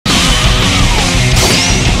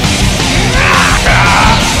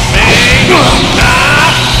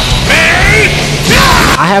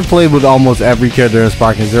have played with almost every character in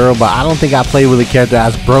Sparking Zero, but I don't think I played with a character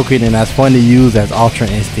as broken and as fun to use as Ultra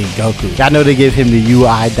Instinct Goku. I know they give him the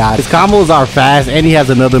UI dodge. His combos are fast, and he has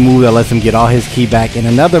another move that lets him get all his ki back, and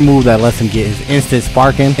another move that lets him get his instant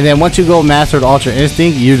sparking. And then once you go mastered Ultra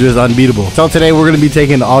Instinct, you're just unbeatable. So today we're going to be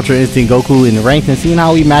taking the Ultra Instinct Goku in the ranked and seeing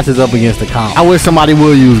how he matches up against the comp. I wish somebody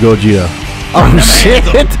will use Gogeta. Oh shit!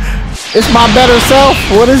 It's my better self.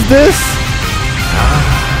 What is this?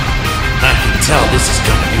 I can tell this is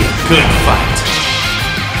gonna be a good fight.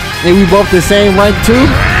 And we both the same rank too?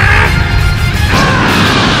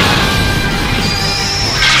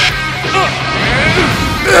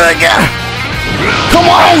 Come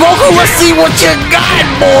on, Goku, let's see what you got,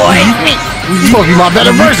 boy. You're supposed to be my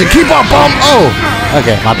better version. Keep up, Oh,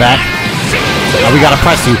 okay, my bad. Now we gotta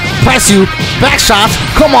press you. Press you. Back shots.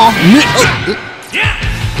 Come on.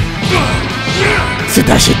 Sit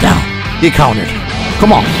that shit down. Get countered.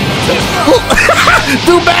 Come on.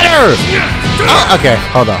 Do better. Oh, okay.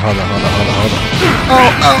 Hold on.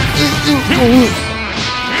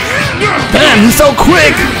 Damn, he's so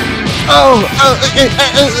quick.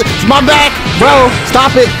 It's my back, bro.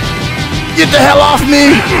 Stop it. Get the hell off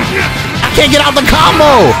me. I can't get out the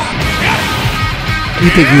combo. You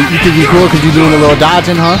think you cool because you're doing a little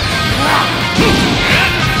dodging, huh?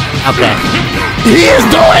 Okay. He is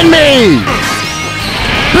doing me!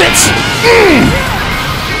 Bitch!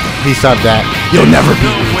 He subbed that. You'll never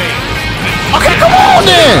beat me. Okay, come on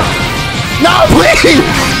then! No, please!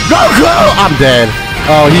 Goku! I'm dead.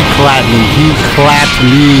 Oh, he clapped me. He clapped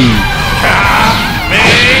me.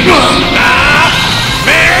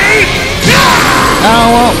 Oh,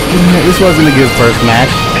 well, this wasn't a good first match.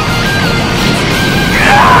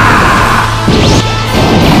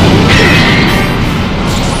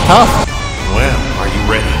 Tough. Well, are you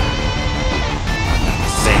ready? I'm not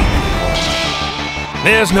the same anymore.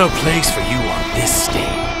 There's no place for you on this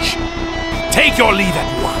stage. Take your leave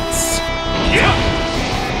at once.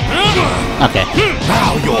 Okay.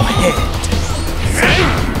 Bow your head.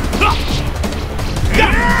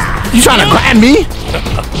 You trying to grab me?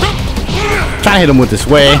 Trying to hit him with the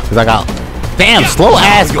sway, because I got damn slow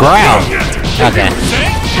ass ground. Okay.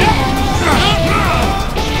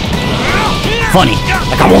 Funny.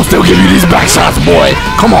 Like I won't still give you these back shots, boy.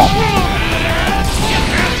 Come on.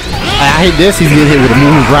 I hit this, he's getting hit with a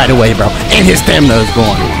move right away, bro. And his stamina is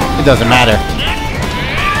going. It doesn't matter.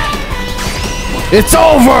 It's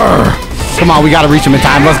over! Come on, we gotta reach him in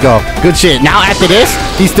time. Let's go. Good shit. Now after this,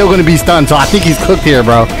 he's still gonna be stunned, so I think he's cooked here,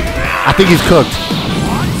 bro. I think he's cooked.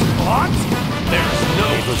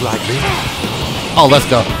 Oh, let's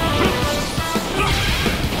go.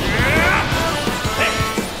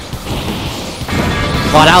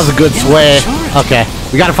 Oh, that was a good sway. Okay.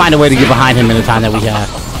 We gotta find a way to get behind him in the time that we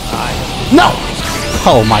have. No!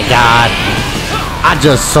 Oh my god.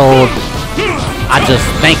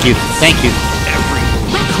 Thank you.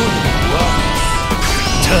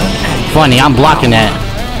 Funny, I'm blocking that.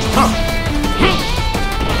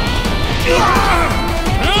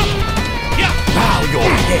 Bow your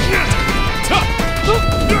head.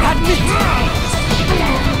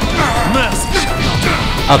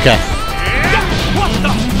 Okay.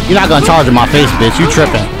 You're not gonna charge in my face, bitch. You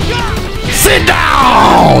tripping. Sit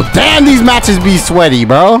down! Damn, these matches be sweaty,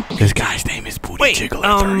 bro. This guy's name is Booty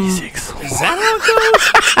Jiggler 36. Is that how it goes?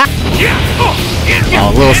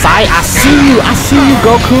 Oh, little side. I see you,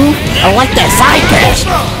 Goku. I like that side dash.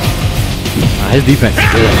 His defense is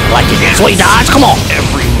good. I like it. Sweet dodge. Come on.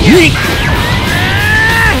 Yeet.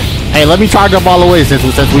 Hey, let me charge up all the way since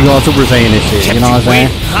we going Super Saiyan this shit. You know what I'm saying?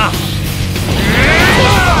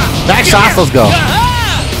 Back shots. Let's go.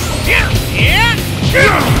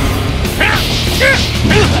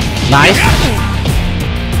 Nice.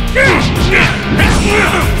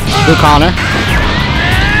 Good counter.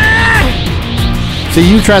 See,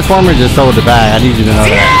 you Transformers just sold the bag. I need you to know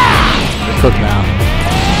that. You're cooked now.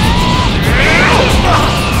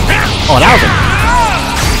 Oh, that was a...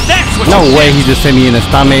 No way he just hit me in the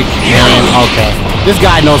stomach. And, okay. This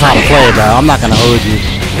guy knows how to play, bro. I'm not going to hold you.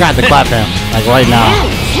 You got to clap him. Like, right now.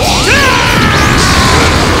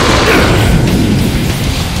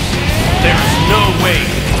 There's no way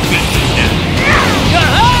you can beat me now.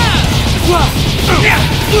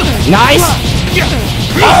 Nice.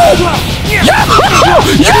 Oh!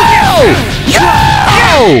 Yo!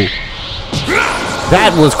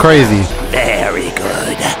 That was crazy. Very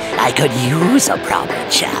good. I could use a proper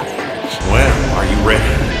challenge. Well, are you ready?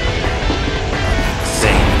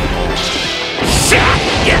 Same.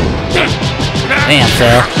 Damn,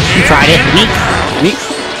 Cell. You tried it. Neat.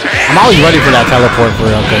 I'm always ready for that teleport for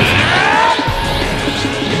real, cause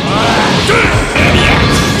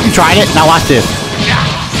you tried it. Now watch this.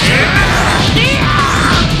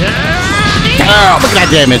 Damn, look at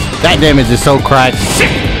that damage. That damage is so cracked.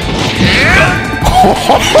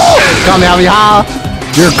 Kamehameha.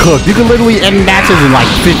 You're cooked. You can literally end matches in like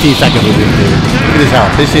 15 seconds with this dude. Look at his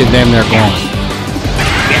health. This shit damn near gone.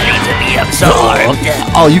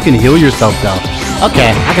 Oh, you can heal yourself though.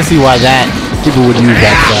 Okay, I can see why that people would use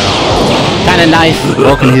that spell. Kind of nice.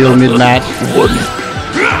 Broken heal mid match.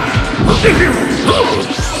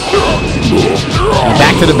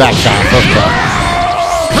 Back to the back shot. Let's go.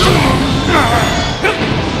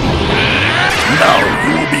 Now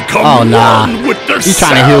you will become Oh nah. one with the He's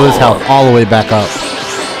trying to heal his health all the way back up.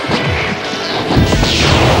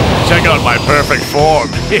 Check out my perfect form.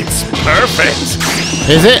 It's perfect.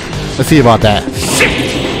 Is it? Let's see about that.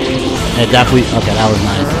 It definitely. Okay, that was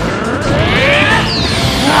nice.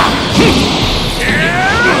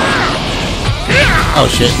 Oh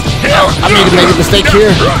shit. I made a mistake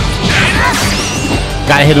here.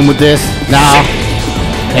 Gotta hit him with this. Now.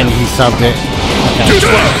 And he subbed it. Okay.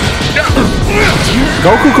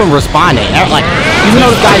 Goku can respond to it. Like, even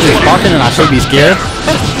though this guy's just barking and I should be scared,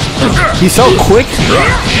 he's so quick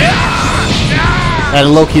that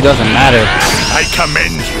low-key doesn't matter. I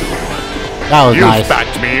commend you. That was You've nice.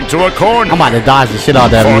 backed me into a corner. I'm about to dodge the shit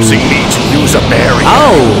out of that move. Forcing me to use a barrier.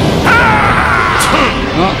 Oh!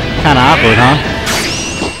 Well, kind of awkward, huh?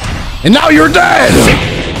 And now you're dead!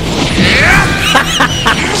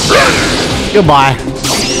 Goodbye.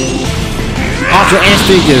 Ultra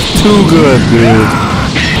Instinct is too good, dude.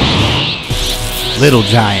 Little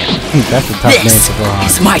Giant. That's a tough name to go on.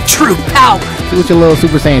 It's my true power. See what your little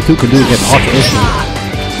Super Saiyan 2 can do against Ultra Instinct.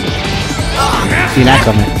 See that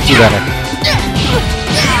coming. See better.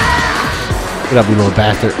 Get up, you little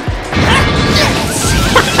bastard.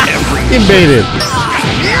 Invaded.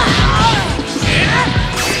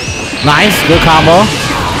 Nice. Good combo.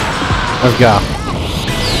 Let's go.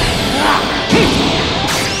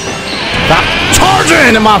 Stop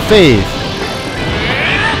charging in my face.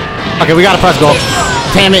 Okay, we gotta press go.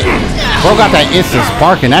 Damn it. Bro got that instant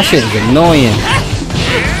sparking. That shit is annoying.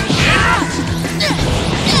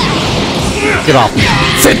 Get off me.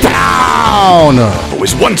 Sit down!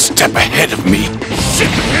 Always one step ahead of me. Of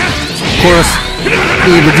course,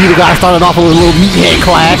 me and Vegeta guy started off with a little meathead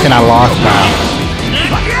clash and I lost now.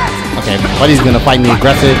 Okay, buddy's gonna fight me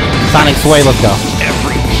aggressive. Sonic Sway, let's go.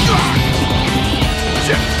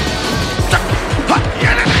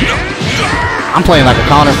 I'm playing like a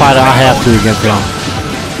counter fighter. I have to against him.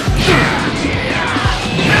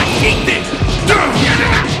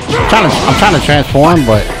 I'm trying to transform,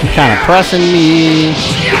 but he's kind of pressing me.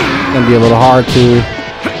 It's gonna be a little hard to.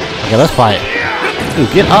 Okay, let's fight. Dude,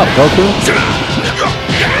 get up, Goku.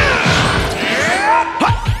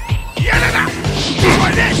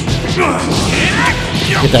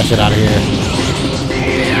 Get that shit out of here.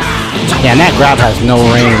 Yeah, and that grab has no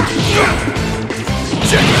range.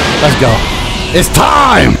 Let's go. It's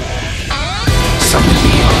time! Something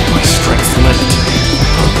beyond my strength limit.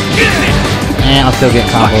 And I'm still getting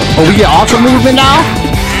combos. Oh, we get ultra movement now?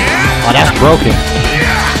 Oh, that's broken.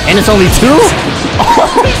 And it's only 2?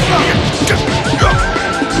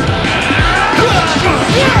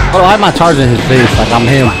 Oh, why am I charging his face like I'm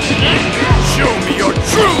him? Show me your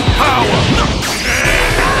true power.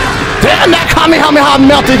 Damn, that Kamehameha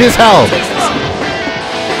melted his health.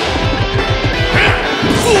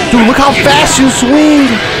 Dude, look how fast you swing.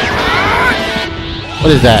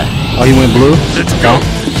 What is that? Oh, he went blue? Let's go.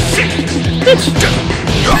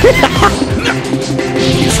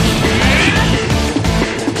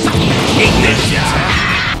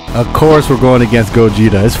 Of course we're going against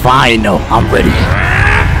Gogeta. It's fine, no. I'm ready.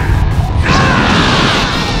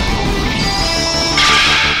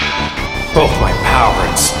 Both my power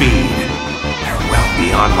and speed are well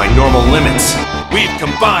beyond my normal limits. We've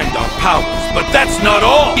combined our powers, but that's not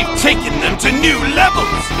all. We've taken them to new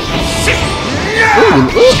levels.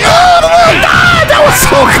 Ooh, God, that was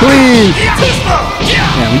so clean.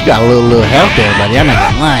 Yeah, we got a little health there, buddy. I'm not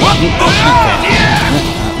gonna lie.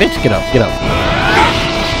 Bitch, get up, get up.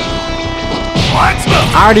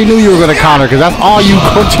 I already knew you were gonna counter, because that's all you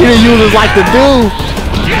Gogeta users like to do.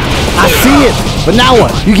 I see it. But now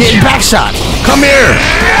what? You getting back shots. Come here.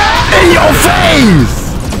 In your face.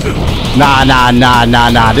 Nah.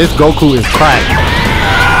 This Goku is cracked.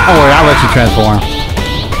 Don't worry, I'll let you transform.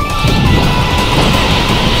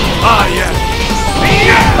 Ah, yeah.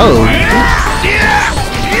 Oh.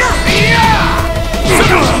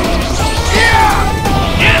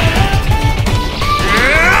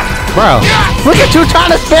 Bro, look at you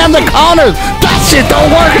trying to spam the counters. That shit don't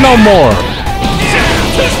work no more.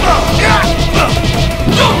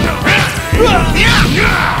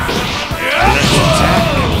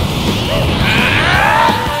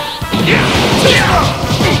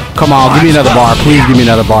 Come on, give me another bar. Please give me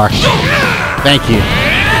another bar. Thank you.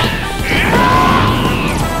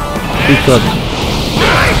 He's cooked.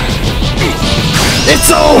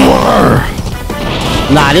 It's over!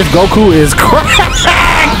 Nah, this Goku is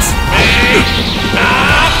cracked!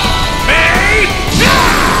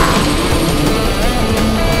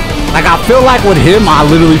 Like, I feel like with him, I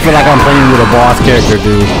literally feel like I'm playing with a boss character,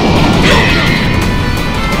 dude.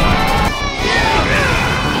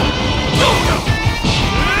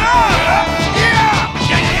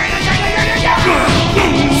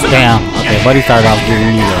 Damn. Okay, buddy started off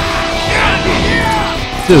giving me the...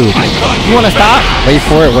 Dude, you wanna stop? Wait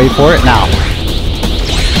for it, wait for it. Now.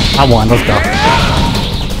 I won, let's go.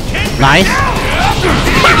 Nice.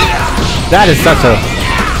 That is such a...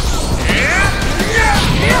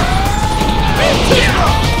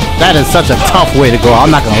 That is such a tough way to go,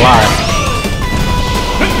 I'm not gonna lie.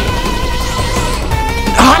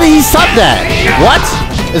 How did he sub that? What?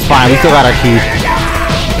 It's fine, we still got our key.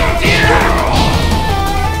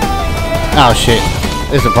 Oh shit,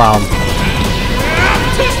 it's a problem.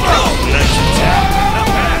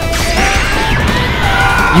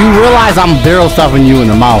 You realize I'm barrel stuffing you in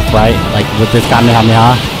the mouth, right? Like with this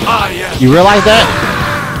Kamehameha? You realize that?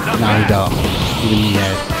 No, you don't. You didn't mean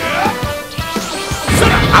that.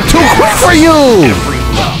 I'm too quick for you!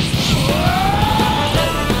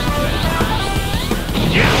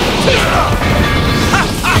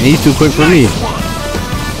 And he's too quick for me.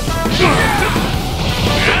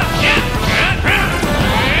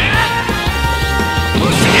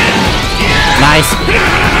 Nice.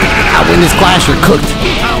 I win this clash, you're cooked.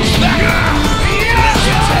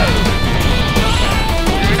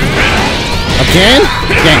 Again?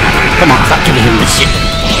 Again. Come on, stop giving him this shit.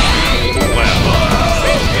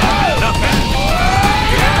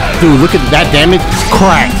 Dude, look at that damage. It's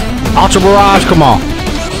cracked. Ultra Barrage, come on.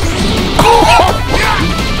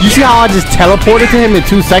 You see how I just teleported to him in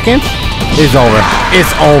 2 seconds? It's over.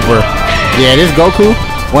 It's over. Yeah, this Goku,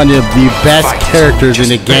 one of the best characters in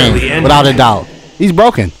the game, without a doubt. He's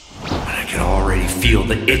broken. I can already feel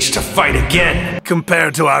the itch to fight again.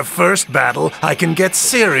 Compared to our first battle, I can get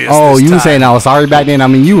serious. Oh, you were saying I was sorry back then. I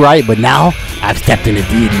mean, you right, but now I've stepped into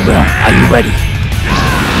deity realm. Are you ready?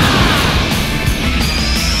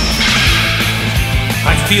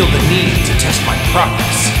 I feel the need to test my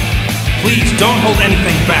progress. Please don't hold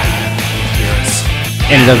anything back. Yes.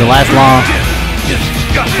 And it doesn't last long.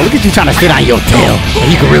 Well, look at you trying to sit on your tail. And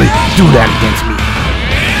you can really do that against me.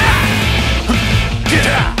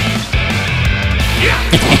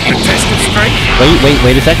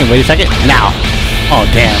 Wait a second. Now. Oh,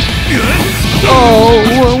 damn. Oh,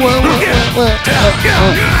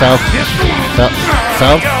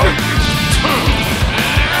 So.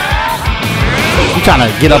 You trying to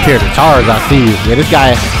get up here to charge, I see you. Yeah, this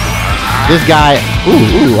guy,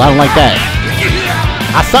 ooh, I don't like that.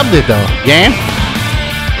 I subbed it though, game.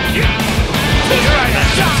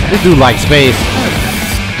 This dude likes space.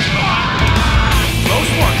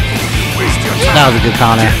 That was a good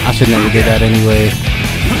counter. I should never did that anyway.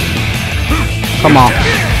 Come on.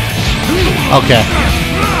 Okay.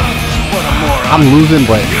 I'm losing,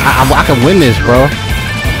 but I can win this, bro.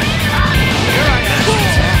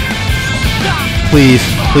 Please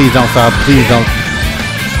don't sub. Please don't.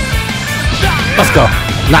 Let's go.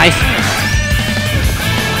 Nice.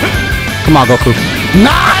 Come on, Goku.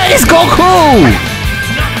 Nice, Goku!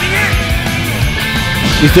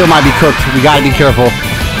 You still might be cooked. We gotta be careful.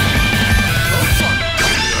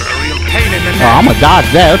 Oh, I'm gonna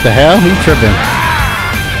dodge that. What the hell? He's tripping.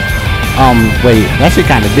 Wait. That shit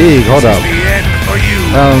kind of big. Hold up.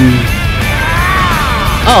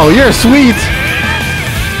 Oh, you're sweet.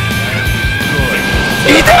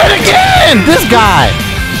 He did it again! This guy!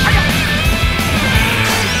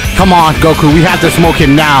 Come on, Goku. We have to smoke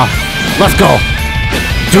him now. Let's go.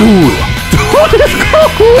 Dude. This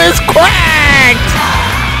Goku is cracked!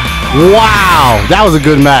 Wow. That was a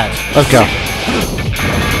good match. Let's go.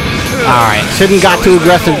 Alright. Shouldn't got too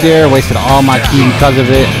aggressive there. Wasted all my ki because of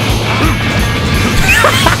it.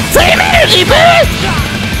 Same energy, bitch!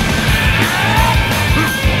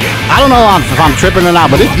 I don't know if I'm tripping or not,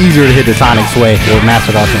 but it's easier to hit the Sonic Sway with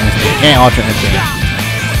Mastered Ultra Instinct and Ultra Instinct.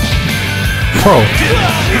 Bro,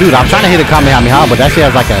 dude, I'm trying to hit a Kamehameha, but that shit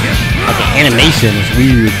has like an animation. It's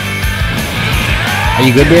weird. Are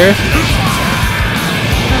you good, Bears?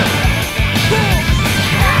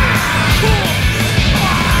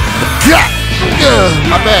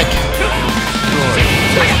 My back.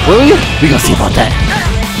 Will you? We gonna see about that.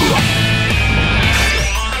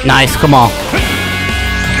 Nice, come on.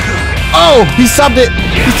 Oh, he subbed it.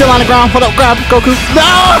 He still on the ground. Hold up, grab Goku. No!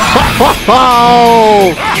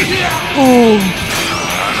 Ooh.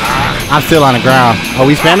 I'm still on the ground. Are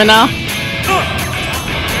we spamming now?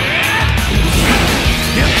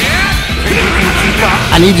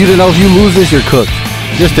 I need you to know if you lose this, you're cooked.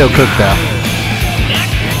 You're still cooked though.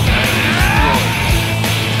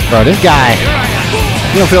 Bro, this guy.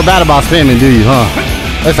 You don't feel bad about spamming, do you, huh?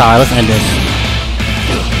 That's alright, let's end this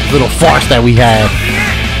little farce that we had.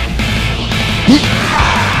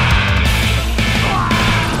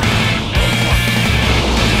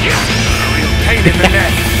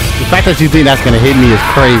 The fact that you think that's gonna hit me is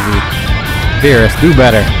crazy. Beerus, do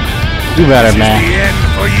better. Do better, man.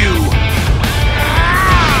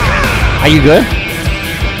 Are you good?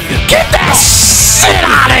 Get that shit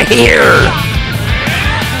out of here!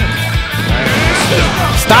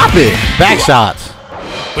 Stop it! Back shots.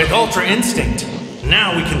 With Ultra Instinct,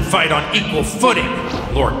 now we can fight on equal footing,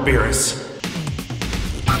 Lord Beerus.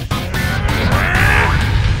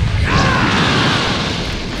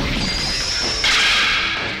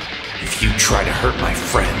 If you try to hurt my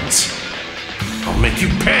friends, I'll make you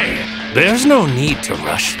pay. There's no need to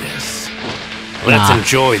rush this. Let's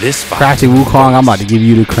enjoy this fight. Crafty Wukong, I'm about to give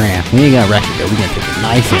you the cramp. We ain't gonna rush it though. We gonna take it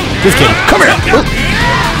nice and just kidding. Come here.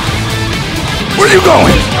 Where you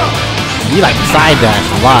going? You like to side dash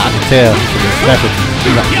a lot, I can tell.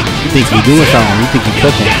 You think you doing something? You think you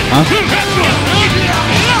cooking, huh?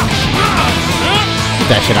 Get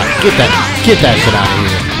that shit out. Get that shit out of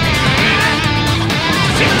here.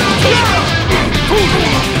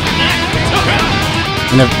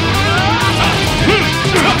 And if,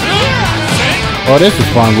 oh, this is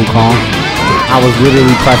fun, Wukong. I was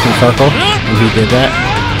literally pressing circle when he did that.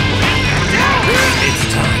 It's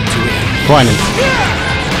time to end. Funny.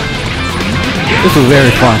 This was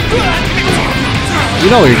very fun.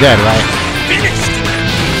 You know you're dead, right?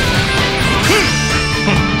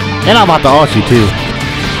 And I'm about to ult you too.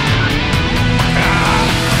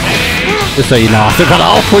 Just so you know, I still got an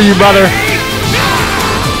ult for you, brother.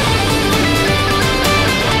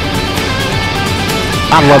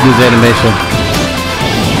 I love this animation.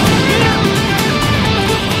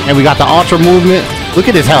 And we got the ultra movement. Look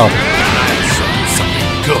at his health.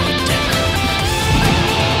 Something good.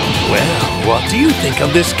 Well, what do you think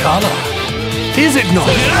of this color? Is it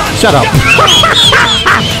not? Shut up.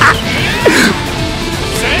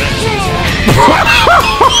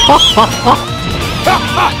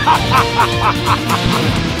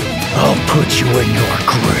 I'll put you in your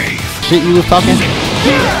grave. Shit you was talking?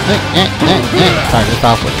 Start this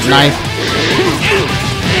off with nice.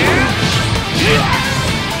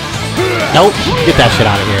 Nope. Get that shit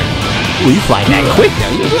out of here. Ooh, you fly that quick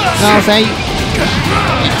though. You know what I'm saying?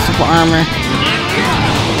 Yeah, super armor.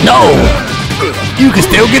 No! You can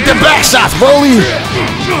still get the back shots, Broly!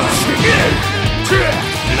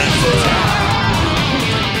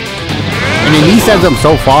 And then he sends them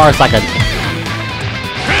so far, it's like a...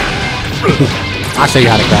 I'll show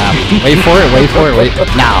you how to grab. Wait for it, wait for it, wait.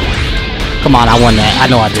 Now. Come on, I won that. I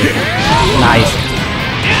know I did. Nice.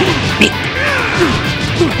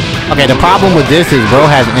 Okay, the problem with this is bro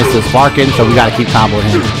has instant sparking, so we gotta keep comboing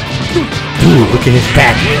him. Dude, look at his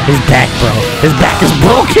back. His back, bro. His back is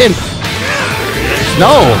broken.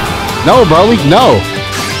 No. No, bro. No.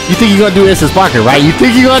 You think you're gonna do instant sparking, right? You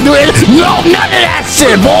think you're gonna do it? No, none of that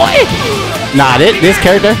shit, boy. Nah, this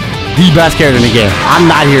character, the best character in the game. I'm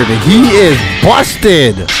not here to. He is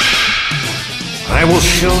busted. I will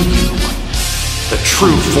show you the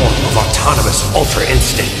true form of autonomous Ultra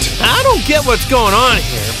Instinct. I don't get what's going on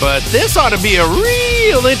here, but this ought to be a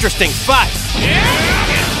real interesting fight.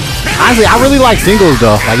 Honestly, I really like singles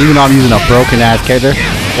though. Like even though I'm using a broken ass character,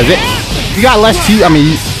 cause you got less cheat. I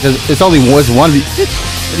mean, it's only one. What are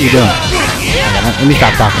you doing? Okay, let me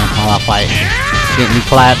stop talking while I fight. Getting me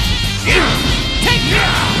clapped.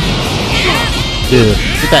 Dude,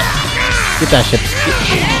 get that shit.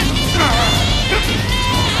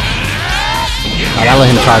 Oh, I let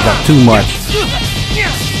him charge up too much.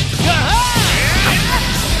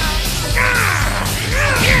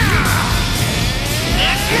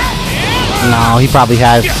 No, he probably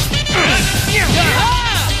has.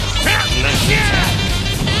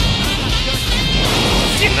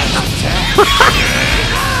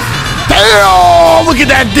 Damn! Look at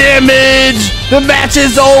that damage! The match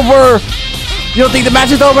is over! You don't think the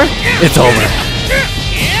match is over? It's over.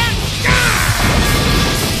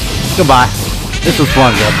 Goodbye. This was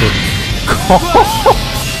fun, Goku.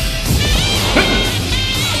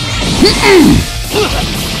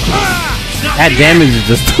 That damage is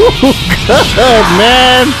just too good,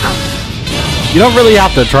 man. You don't really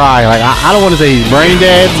have to try. Like, I don't want to say he's brain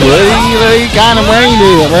dead, but he kind of brain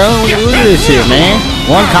dead, bro. Look at this shit, man.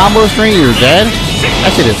 One combo string, you're dead?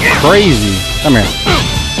 That shit is crazy. Come here.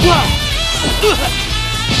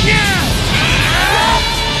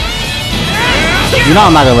 You know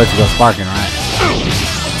I'm not gonna let you go sparking, right?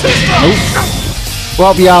 Nope.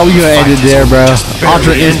 Well, y'all, we gonna end it there, bro.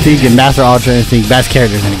 Ultra Instinct and Master Ultra Instinct, best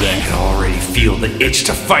characters in the game. I can already feel the itch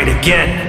to fight again.